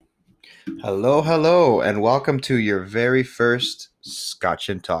Hello, hello, and welcome to your very first Scotch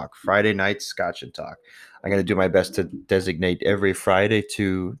and Talk, Friday night Scotch and Talk. I'm going to do my best to designate every Friday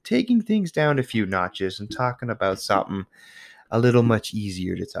to taking things down a few notches and talking about something a little much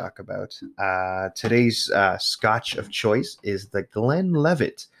easier to talk about. Today's Scotch of choice is the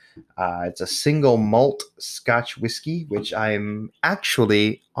Glenlivet. It's a single malt Scotch whiskey, which I'm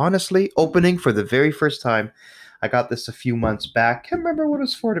actually, honestly, opening for the very first time. I got this a few months back. Can't remember what it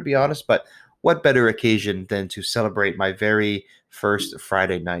was for, to be honest, but what better occasion than to celebrate my very first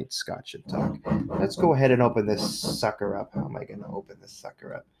Friday night Scotch and Talk? Let's go ahead and open this sucker up. How am I going to open this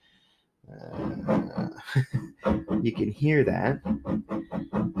sucker up? You can hear that.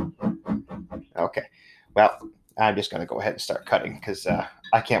 Okay. Well, I'm just going to go ahead and start cutting because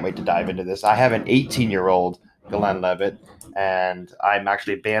I can't wait to dive into this. I have an 18-year-old Glenlivet, and I'm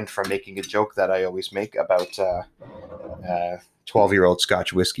actually banned from making a joke that I always make about 12-year-old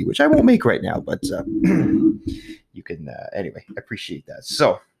Scotch whiskey, which I won't make right now, but you can, anyway, appreciate that.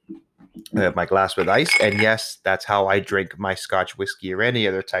 So, I have my glass with ice, and yes, that's how I drink my Scotch whiskey or any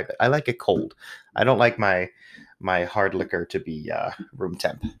other type. I like it cold. I don't like my hard liquor to be room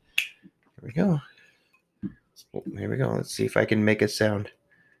temp. Here we go. Oh, here we go. Let's see if I can make it sound.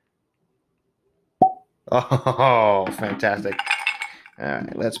 Oh, fantastic. All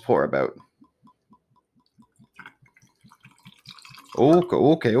right, let's pour about.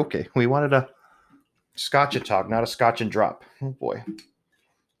 Okay. We wanted a Scotch and Talk, not a Scotch and Drop. Oh, boy.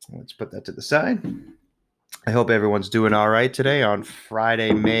 Let's put that to the side. I hope everyone's doing all right today on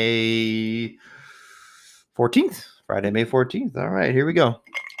Friday, May 14th. Friday, May 14th. All right, here we go.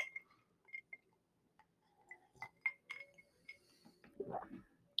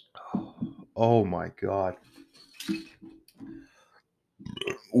 Oh my God.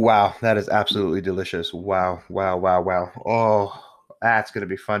 Wow, that is absolutely delicious. Wow. Oh, that's going to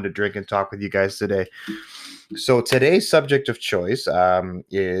be fun to drink and talk with you guys today. So, today's subject of choice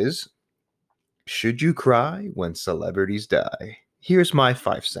is should you cry when celebrities die? Here's my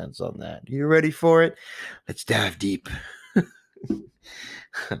 5 cents on that. You ready for it? Let's dive deep.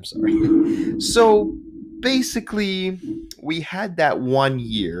 I'm sorry. So basically, we had that one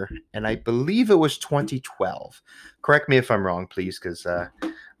year, and I believe it was 2012. Correct me if I'm wrong, please, because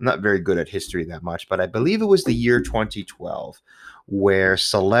I'm not very good at history that much, but I believe it was the year 2012 where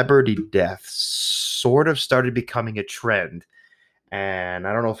celebrity deaths sort of started becoming a trend. And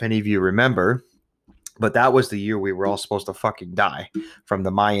I don't know if any of you remember, but that was the year we were all supposed to fucking die from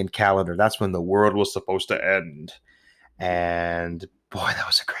the Mayan calendar. That's when the world was supposed to end. And boy, that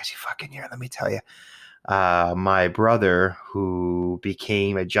was a crazy fucking year, let me tell you. My brother, who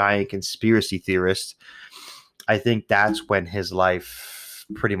became a giant conspiracy theorist, I think that's when his life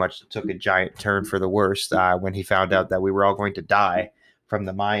pretty much took a giant turn for the worst when he found out that we were all going to die from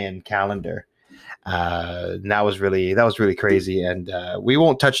the Mayan calendar. And that was really crazy, and we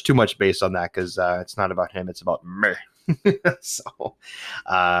won't touch too much base on that because it's not about him; it's about me. So,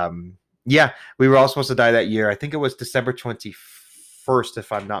 yeah, we were all supposed to die that year. I think it was December 21st,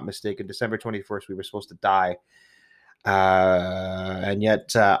 if I'm not mistaken. December 21st, we were supposed to die. And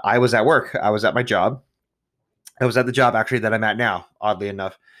yet I was at work. I was at my job. I was at the job actually that I'm at now, oddly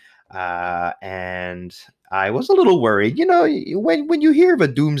enough. And I was a little worried. You know, when you hear of a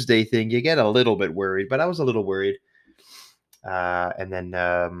doomsday thing, you get a little bit worried, but I was a little worried. And then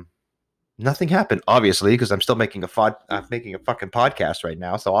nothing happened, obviously, because I'm still making a fucking podcast right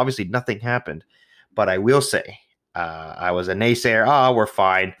now. So obviously nothing happened. But I will say, I was a naysayer. Oh, we're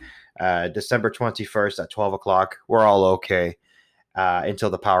fine. December 21st at 12 o'clock, we're all okay.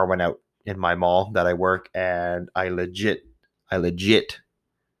 Until the power went out in my mall that I work, and I legit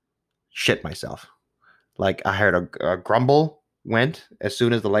shit myself. Like I heard a grumble went as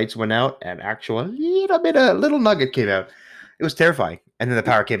soon as the lights went out, and actual little bit a little nugget came out. It was terrifying, and then the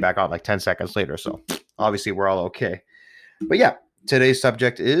power came back on like 10 seconds later. So obviously we're all okay. But yeah, today's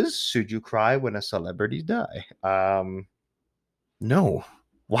subject is: should you cry when a celebrity die? No.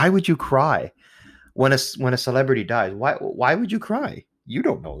 Why would you cry when a celebrity dies? Why would you cry? You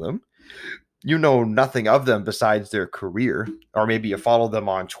don't know them. You know nothing of them besides their career, or maybe you follow them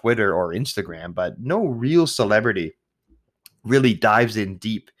on Twitter or Instagram, but no real celebrity really dives in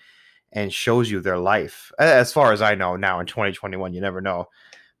deep and shows you their life. As far as I know now in 2021, you never know.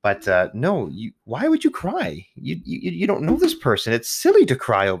 But no, why would you cry? You don't know this person. It's silly to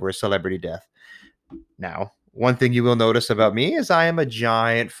cry over a celebrity death. Now, one thing you will notice about me is I am a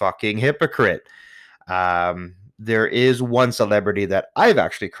giant fucking hypocrite. There is one celebrity that I've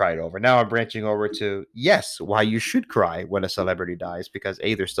actually cried over. Now I'm branching over to, yes, why you should cry when a celebrity dies, because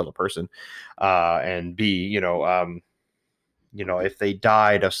A, they're still a person, and B, if they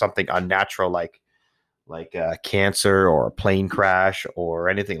died of something unnatural like cancer or a plane crash or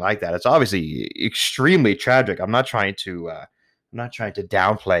anything like that. It's obviously extremely tragic. I'm not trying to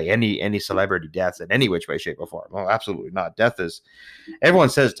downplay any celebrity deaths in any which way, shape, or form. Well, absolutely not. Death is everyone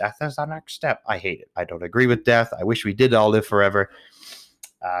says death is the next step. I hate it. I don't agree with death. I wish we did all live forever.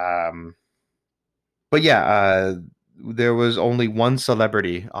 Um, but yeah, there was only one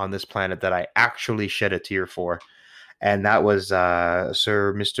celebrity on this planet that I actually shed a tear for, and that was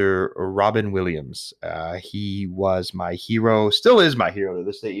Sir Mr. Robin Williams. He was my hero, still is my hero to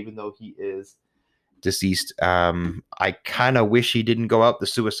this day, even though he is deceased. I kind of wish he didn't go out the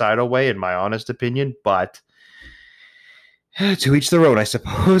suicidal way, in my honest opinion, but to each their own, I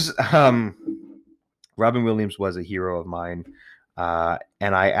suppose. Robin Williams was a hero of mine.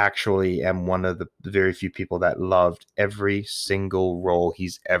 And I actually am one of the very few people that loved every single role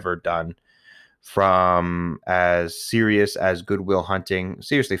he's ever done, from as serious as Good Will Hunting,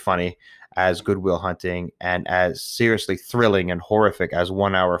 seriously funny as Good Will Hunting, and as seriously thrilling and horrific as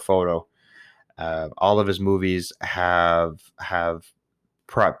 1 Hour Photo. All of his movies have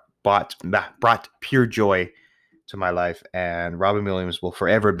brought pure joy to my life, and Robin Williams will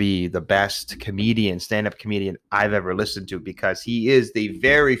forever be the best comedian, stand-up comedian I've ever listened to, because he is the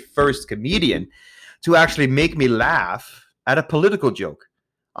very first comedian to actually make me laugh at a political joke.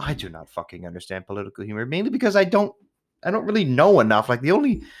 I do not fucking understand political humor, mainly because I don't really know enough. Like, the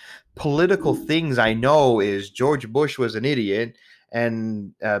only political things I know is George Bush was an idiot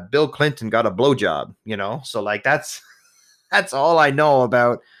and Bill Clinton got a blowjob, So like that's all I know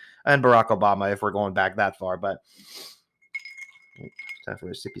about, and Barack Obama, if we're going back that far. But time for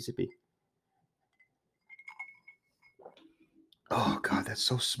a sippy. Oh God, that's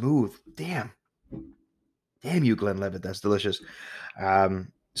so smooth. Damn you, Glenlivet. That's delicious.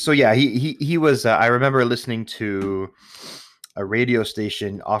 So yeah, he was. I remember listening to a radio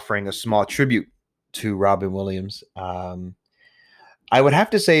station offering a small tribute to Robin Williams. I would have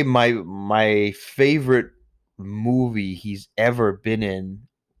to say my favorite movie he's ever been in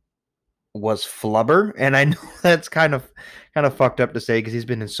was Flubber, and I know that's kind of fucked up to say, because he's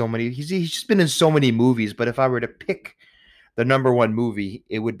been in so many. He's just been in so many movies. But if I were to pick the number one movie,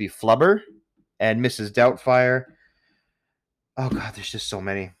 it would be Flubber and Mrs. Doubtfire. Oh God, there's just so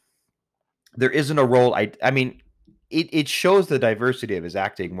many. There isn't a role. I mean, it shows the diversity of his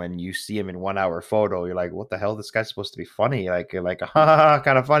acting when you see him in 1 Hour Photo. You're like, what the hell? This guy's supposed to be funny, like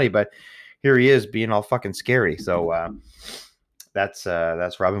kind of funny, but here he is being all fucking scary. So that's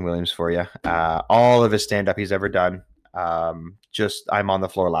Robin Williams for you. All of his stand up he's ever done. Just I'm on the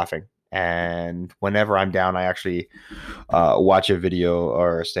floor laughing, and whenever I'm down, I actually watch a video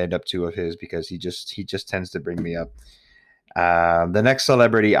or a stand up two of his, because he just tends to bring me up. The next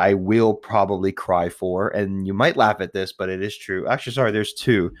celebrity I will probably cry for, and you might laugh at this, but it is true. Actually, sorry, there's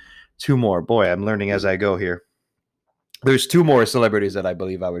two more. Boy, I'm learning as I go here. There's two more celebrities that I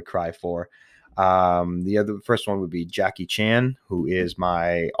believe I would cry for. The first one would be Jackie Chan, who is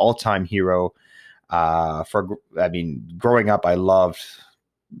my all-time hero. Growing up, I love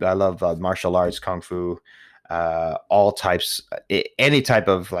martial arts, kung fu, all types, any type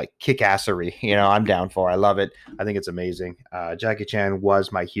of like kick-assery, I'm down for. I love it. I think it's amazing. Jackie Chan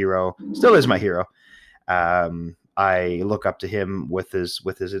was my hero, still is my hero. I look up to him with his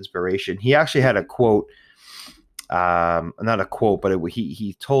inspiration. He actually had a quote, not a quote, but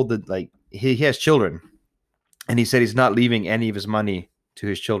he told that, like, he has children, and he said he's not leaving any of his money to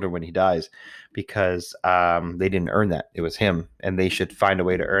his children when he dies, because they didn't earn that. It was him, and they should find a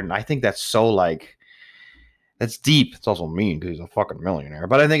way to earn. And I think that's so, like, that's deep. It's also mean because he's a fucking millionaire,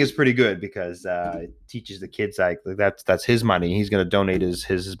 but I think it's pretty good, because it teaches the kids, like, that's his money. He's going to donate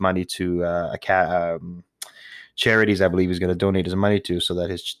his money to charities, I believe he's going to donate his money to, so that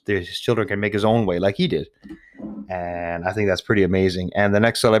his children can make his own way like he did. And I think that's pretty amazing. And the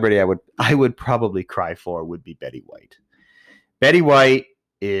next celebrity I would probably cry for would be Betty White. Betty White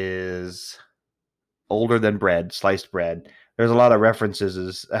is older than bread, sliced bread. There's a lot of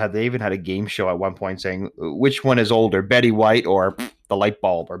references. They even had a game show at one point saying, which one is older, Betty White or the light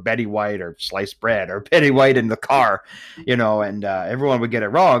bulb, or Betty White or sliced bread, or Betty White in the car, and everyone would get it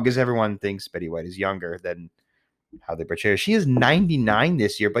wrong, because everyone thinks Betty White is younger than how they portray her. She is 99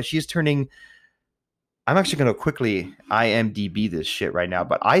 this year, but she's turning, I'm actually going to quickly IMDb this shit right now,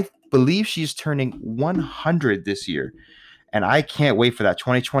 but I believe she's turning 100 this year, and I can't wait for that.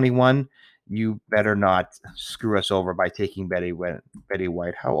 2021, you better not screw us over by taking Betty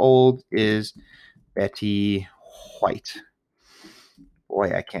White. How old is Betty White?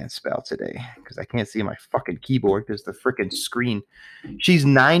 Boy, I can't spell today because I can't see my fucking keyboard because the freaking screen. She's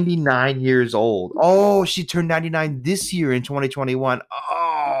 99 years old. Oh, she turned 99 this year in 2021.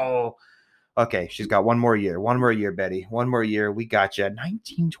 Oh, okay. She's got one more year. One more year, Betty. One more year. We got you.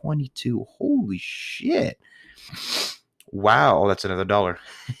 1922. Holy shit. Wow. Oh, that's another $1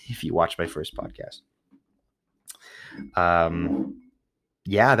 if you watch my first podcast.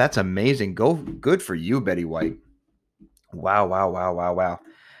 Yeah, that's amazing. Good for you, Betty White. Wow, wow, wow, wow, wow.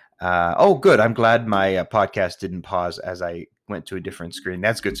 Oh, good. I'm glad my podcast didn't pause as I went to a different screen.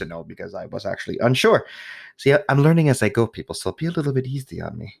 That's good to know because I was actually unsure. See, I'm learning as I go, people, so be a little bit easy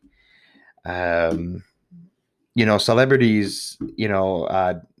on me. Celebrities,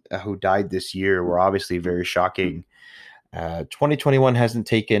 who died this year were obviously very shocking. 2021 hasn't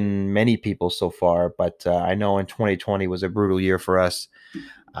taken many people so far, but I know in 2020 was a brutal year for us,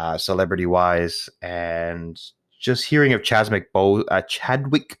 celebrity-wise, and just hearing of Chadwick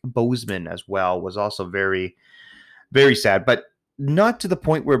Boseman as well was also very, very sad, but not to the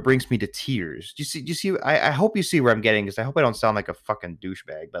point where it brings me to tears. Do you see? I hope you see where I'm getting, because I hope I don't sound like a fucking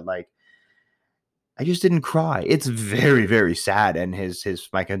douchebag, but like, I just didn't cry. It's very, very sad, and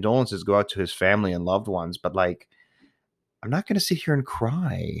my condolences go out to his family and loved ones, but like, I'm not gonna sit here and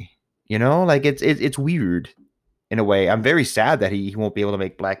cry. Like it's weird in a way. I'm very sad that he won't be able to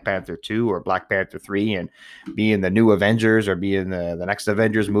make Black Panther 2 or Black Panther 3 and be in the new Avengers or be in the next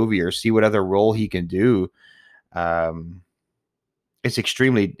Avengers movie or see what other role he can do. It's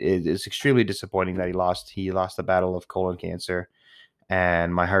extremely disappointing that he lost the battle of colon cancer,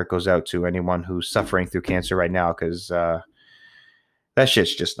 and my heart goes out to anyone who's suffering through cancer right now, because that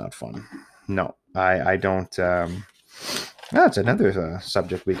shit's just not fun. No, I don't. That's another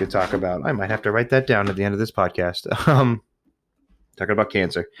subject we could talk about. I might have to write that down at the end of this podcast. Talking about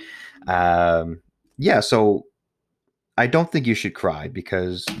cancer. So I don't think you should cry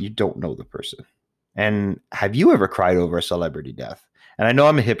because you don't know the person. And have you ever cried over a celebrity death? And I know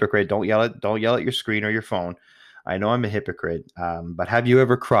I'm a hypocrite. Don't yell at your screen or your phone. I know I'm a hypocrite. But have you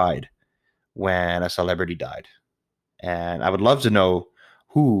ever cried when a celebrity died? And I would love to know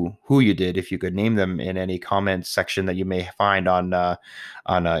who you did, if you could name them in any comments section that you may find on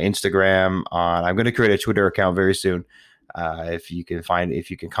Instagram. I'm going to create a Twitter account very soon. If you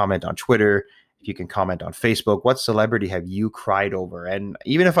can comment on Twitter, if you can comment on Facebook, what celebrity have you cried over? And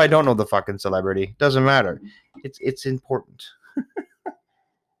even if I don't know the fucking celebrity, doesn't matter. It's important.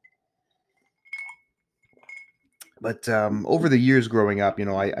 But over the years growing up,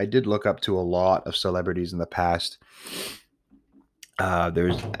 I did look up to a lot of celebrities in the past. What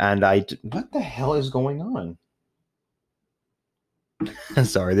the hell is going on?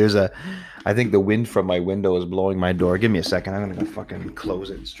 Sorry, I think the wind from my window is blowing my door. Give me a second. I'm gonna fucking close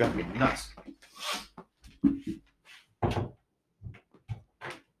it. It's driving me nuts.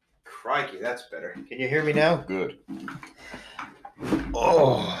 Crikey, that's better. Can you hear me now? Good.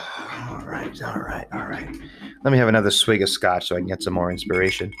 Oh, all right. Let me have another swig of scotch so I can get some more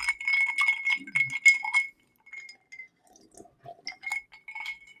inspiration.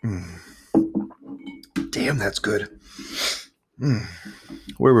 Damn, that's good.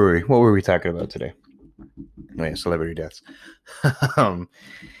 Where were we? What were we talking about today? Oh yeah, celebrity deaths.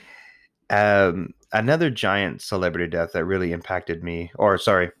 Another giant celebrity death that really impacted me.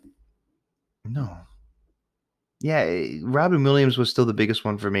 Robin Williams was still the biggest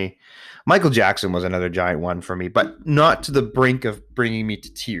one for me. Michael Jackson was another giant one for me, but not to the brink of bringing me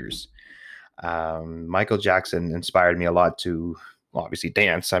to tears. Michael Jackson inspired me a lot to obviously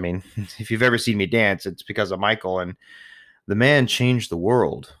dance. I mean, if you've ever seen me dance, it's because of Michael, and the man changed the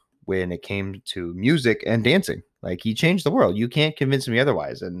world when it came to music and dancing. Like, he changed the world. You can't convince me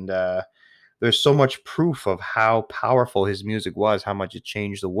otherwise. And there's so much proof of how powerful his music was, how much it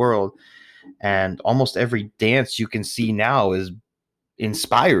changed the world. And almost every dance you can see now is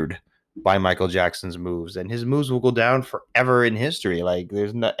inspired by Michael Jackson's moves, and his moves will go down forever in history. Like,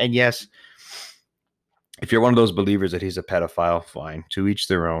 and yes, if you're one of those believers that he's a pedophile, fine, to each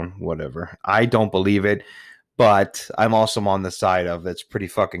their own, whatever. I don't believe it, but I'm also on the side of it's pretty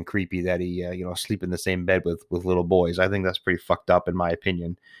fucking creepy that he, sleep in the same bed with little boys. I think that's pretty fucked up in my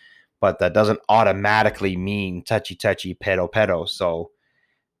opinion, but that doesn't automatically mean touchy pedo. So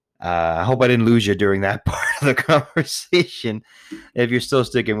I hope I didn't lose you during that part of the conversation. If you're still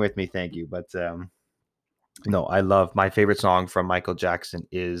sticking with me, thank you. But no, I love, my favorite song from Michael Jackson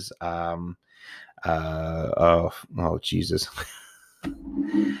is Jesus.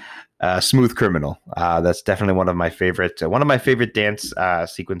 Smooth Criminal. That's definitely one of my favorite dance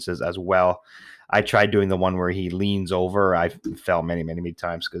sequences as well. I tried doing the one where he leans over. I fell many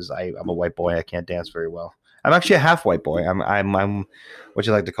times because I'm a white boy. I can't dance very well. I'm actually a half white boy. I'm what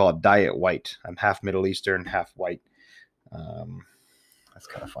you like to call it, diet white. I'm half Middle Eastern, half white. Um, that's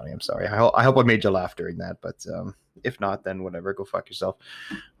kind of funny. I'm sorry. I hope I made you laugh during that, but if not, then whatever. Go fuck yourself.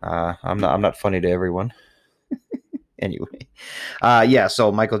 I'm not funny to everyone. Anyway, yeah.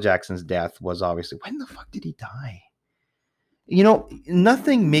 So Michael Jackson's death was obviously, when the fuck did he die?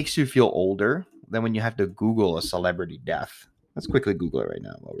 Nothing makes you feel older than when you have to Google a celebrity death. Let's quickly Google it right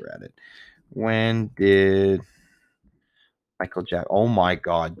now while we're at it. When did Michael Jackson? Oh my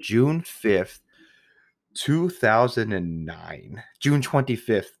God, June 5th, 2009. June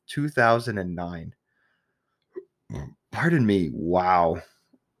 25th, 2009. Pardon me. Wow.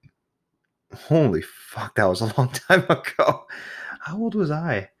 Holy fuck, that was a long time ago. How old was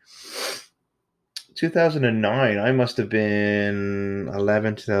I? 2009. I must have been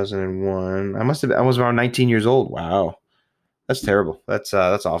 11, 2001. I was around 19 years old. Wow. That's terrible. That's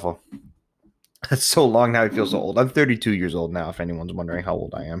awful. That's so long now. I feel so old. I'm 32 years old now. If anyone's wondering how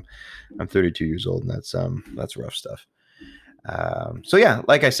old I am, I'm 32 years old, and that's rough stuff. So yeah,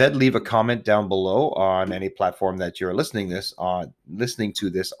 like I said, leave a comment down below on any platform that you're listening to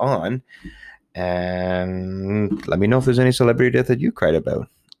this on, and let me know if there's any celebrity death that you cried about.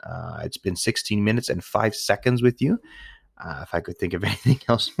 It's been 16 minutes and 5 seconds with you. If I could think of anything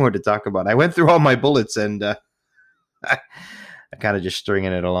else more to talk about, I went through all my bullets and I kind of just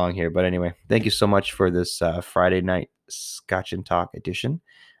stringing it along here. But anyway, thank you so much for this Friday night Scotch and Talk edition.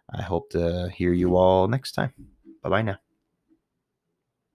 I hope to hear you all next time. Bye bye now.